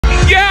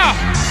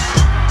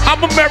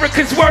I'm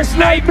America's worst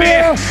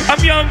nightmare. I'm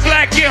young,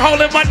 black, and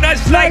holding my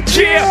nuts like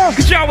cheer.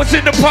 Cause y'all was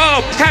in the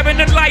pub, having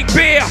a light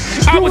beer.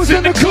 I was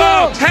in the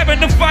club, having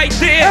a fight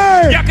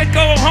there. Y'all could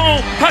go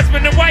home,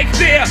 husband and wife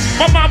there.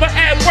 My mama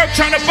at work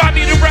trying to buy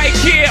me the right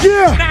gear.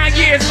 9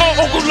 years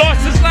old, uncle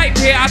lost his life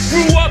here. I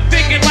grew up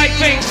thinking life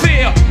ain't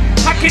fair.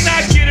 How can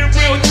I get a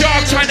real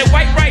job trying to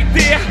wipe right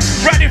there?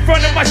 Right in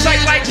front of my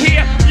sight like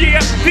here. Yeah,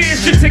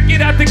 there's your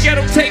ticket out the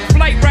ghetto, take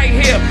flight right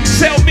here.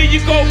 Tell me you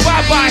go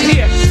bye-bye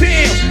here.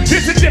 Damn,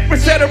 there's a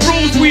different set of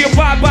rules we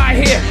abide by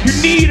here.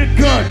 You need a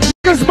gun.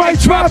 Niggas might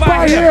drive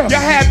by here. You're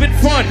having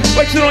fun,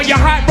 waiting on your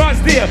hot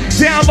rods there.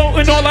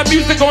 Downloading all our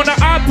music on the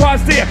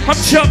iPods there. I'm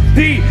Chuck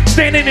D,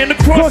 standing in the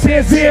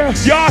crosshairs here.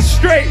 Y'all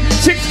straight,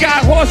 chicks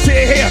got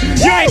horsehair here.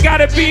 You ain't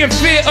gotta be in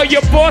fear of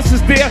your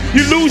bosses there.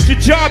 You lose your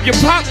job, you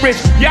pop rich.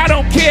 Y'all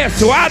don't care,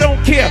 so I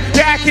don't care.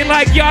 You're acting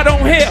like y'all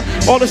don't hear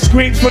all the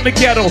screams from the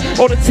ghetto,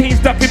 all the teens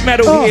ducking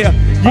metal here.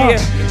 Yeah,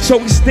 so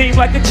we steam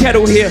like a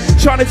kettle here,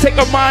 trying to take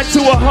our mind to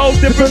a whole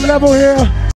different level here.